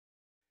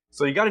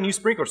So you got a new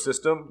sprinkler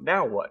system,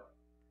 now what?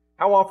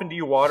 How often do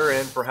you water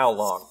and for how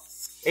long?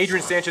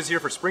 Adrian Sanchez here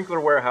for Sprinkler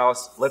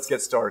Warehouse. Let's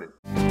get started.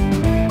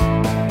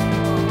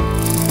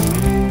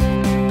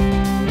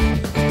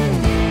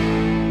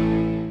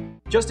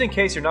 Just in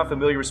case you're not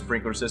familiar with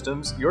sprinkler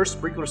systems, your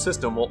sprinkler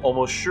system will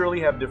almost surely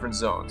have different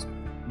zones.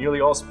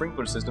 Nearly all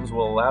sprinkler systems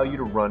will allow you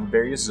to run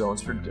various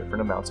zones for different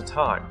amounts of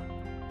time.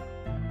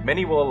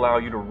 Many will allow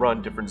you to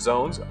run different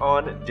zones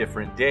on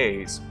different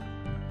days.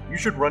 You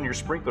should run your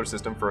sprinkler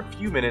system for a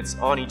few minutes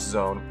on each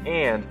zone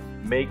and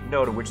make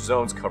note of which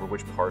zones cover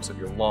which parts of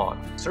your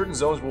lawn. Certain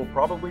zones will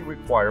probably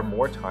require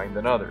more time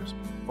than others.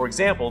 For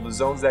example, the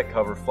zones that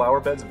cover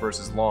flower beds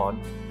versus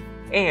lawn,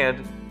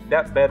 and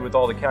that bed with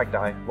all the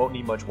cacti won't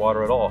need much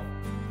water at all.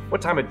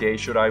 What time of day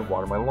should I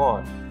water my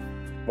lawn?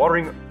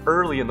 Watering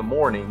early in the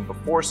morning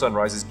before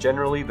sunrise is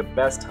generally the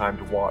best time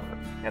to water.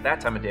 At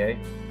that time of day,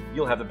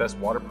 you'll have the best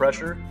water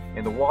pressure,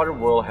 and the water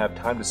will have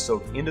time to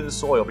soak into the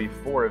soil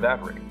before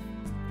evaporating.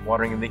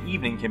 Watering in the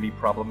evening can be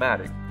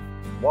problematic.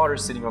 Water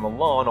sitting on the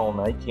lawn all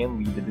night can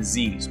lead to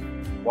disease.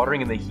 Watering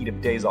in the heat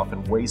of day is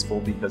often wasteful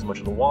because much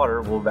of the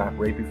water will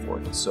evaporate before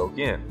it can soak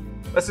in.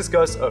 Let's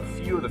discuss a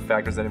few of the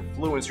factors that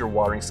influence your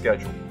watering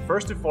schedule.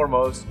 First and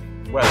foremost,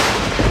 weather.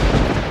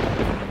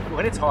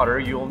 When it's hotter,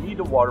 you'll need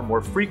to water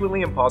more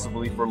frequently and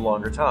possibly for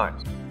longer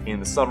times.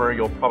 In the summer,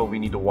 you'll probably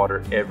need to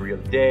water every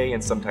other day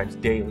and sometimes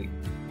daily.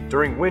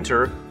 During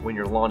winter, when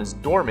your lawn is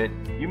dormant,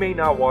 you may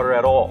not water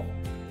at all.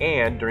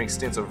 And during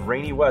stints of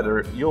rainy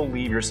weather, you'll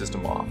leave your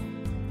system off.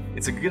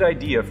 It's a good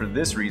idea for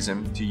this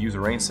reason to use a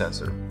rain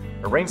sensor.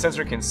 A rain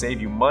sensor can save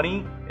you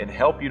money and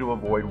help you to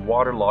avoid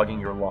waterlogging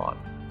your lawn.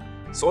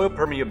 Soil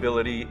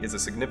permeability is a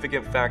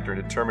significant factor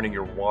in determining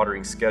your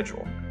watering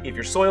schedule. If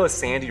your soil is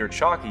sandy or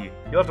chalky,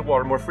 you'll have to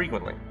water more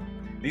frequently.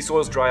 These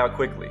soils dry out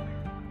quickly.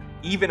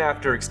 Even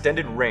after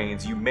extended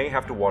rains, you may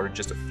have to water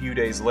just a few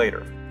days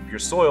later. If your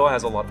soil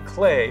has a lot of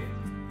clay,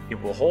 it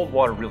will hold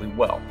water really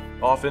well,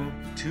 often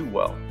too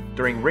well.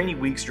 During rainy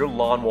weeks, your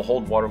lawn will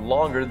hold water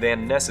longer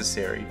than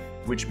necessary,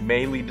 which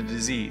may lead to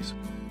disease.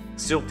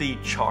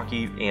 Silty,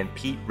 chalky, and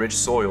peat-rich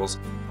soils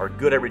are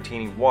good at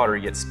retaining water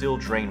yet still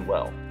drain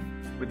well.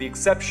 With the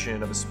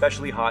exception of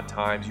especially hot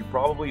times, you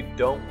probably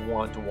don't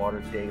want to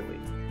water daily.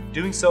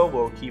 Doing so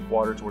will keep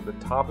water toward the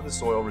top of the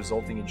soil,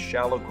 resulting in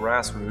shallow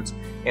grass roots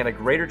and a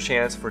greater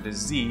chance for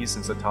disease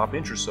since the top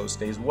inch or so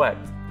stays wet.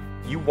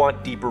 You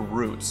want deeper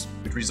roots,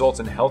 which results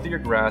in healthier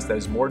grass that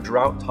is more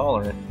drought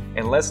tolerant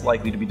and less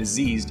likely to be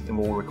diseased and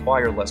will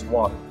require less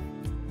water.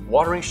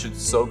 Watering should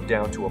soak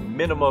down to a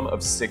minimum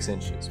of 6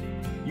 inches.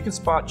 You can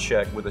spot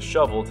check with a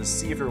shovel to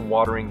see if you're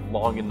watering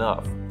long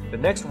enough. The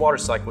next water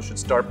cycle should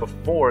start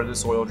before the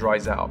soil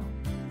dries out.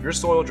 If your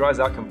soil dries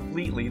out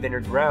completely, then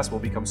your grass will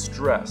become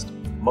stressed.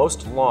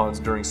 Most lawns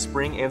during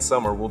spring and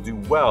summer will do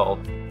well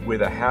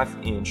with a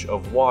 ½ inch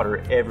of water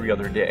every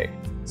other day.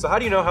 So how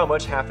do you know how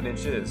much ½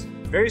 inch is?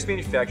 Various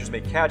manufacturers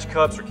make catch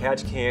cups or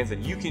catch cans that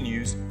you can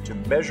use to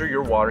measure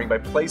your watering by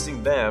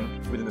placing them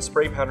within the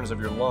spray patterns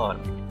of your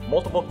lawn.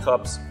 Multiple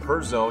cups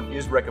per zone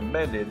is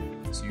recommended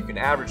so you can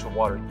average the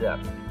water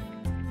depth.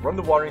 Run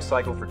the watering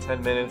cycle for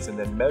 10 minutes and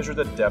then measure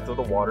the depth of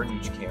the water in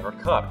each can or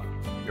cup.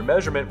 Your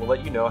measurement will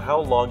let you know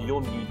how long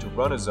you'll need to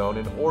run a zone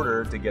in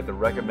order to get the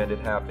recommended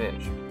 ½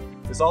 inch.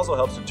 This also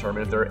helps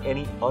determine if there are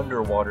any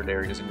underwatered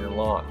areas in your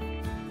lawn.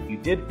 If you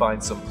did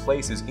find some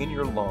places in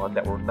your lawn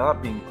that were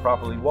not being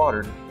properly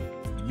watered,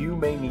 you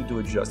may need to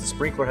adjust the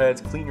sprinkler heads,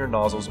 clean your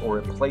nozzles, or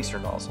replace your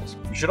nozzles.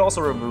 You should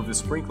also remove the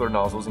sprinkler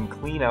nozzles and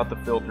clean out the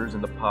filters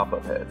and the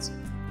pop-up heads.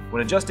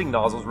 When adjusting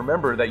nozzles,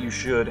 remember that you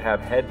should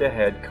have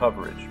head-to-head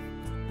coverage.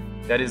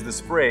 That is, the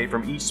spray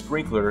from each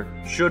sprinkler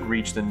should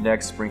reach the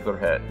next sprinkler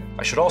head.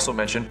 I should also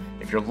mention,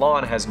 if your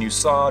lawn has new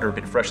sod or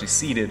been freshly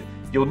seeded,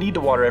 you'll need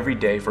to water every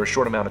day for a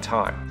short amount of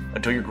time,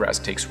 until your grass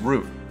takes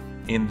root.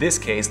 In this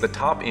case, the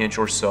top inch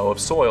or so of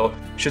soil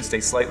should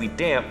stay slightly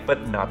damp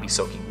but not be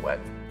soaking wet.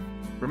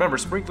 Remember,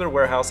 Sprinkler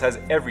Warehouse has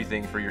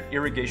everything for your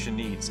irrigation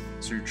needs,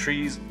 so your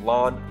trees,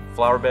 lawn,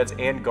 flower beds,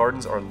 and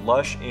gardens are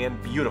lush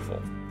and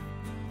beautiful.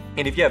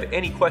 And if you have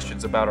any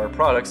questions about our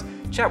products,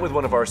 chat with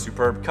one of our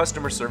superb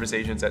customer service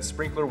agents at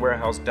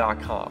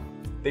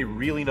sprinklerwarehouse.com. They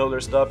really know their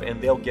stuff and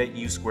they'll get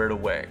you squared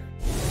away.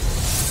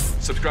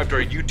 Subscribe to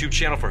our YouTube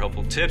channel for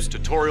helpful tips,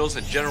 tutorials,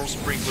 and general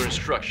sprinkler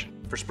instruction.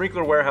 For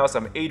Sprinkler Warehouse,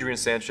 I'm Adrian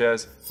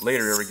Sanchez.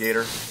 Later,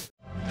 irrigator.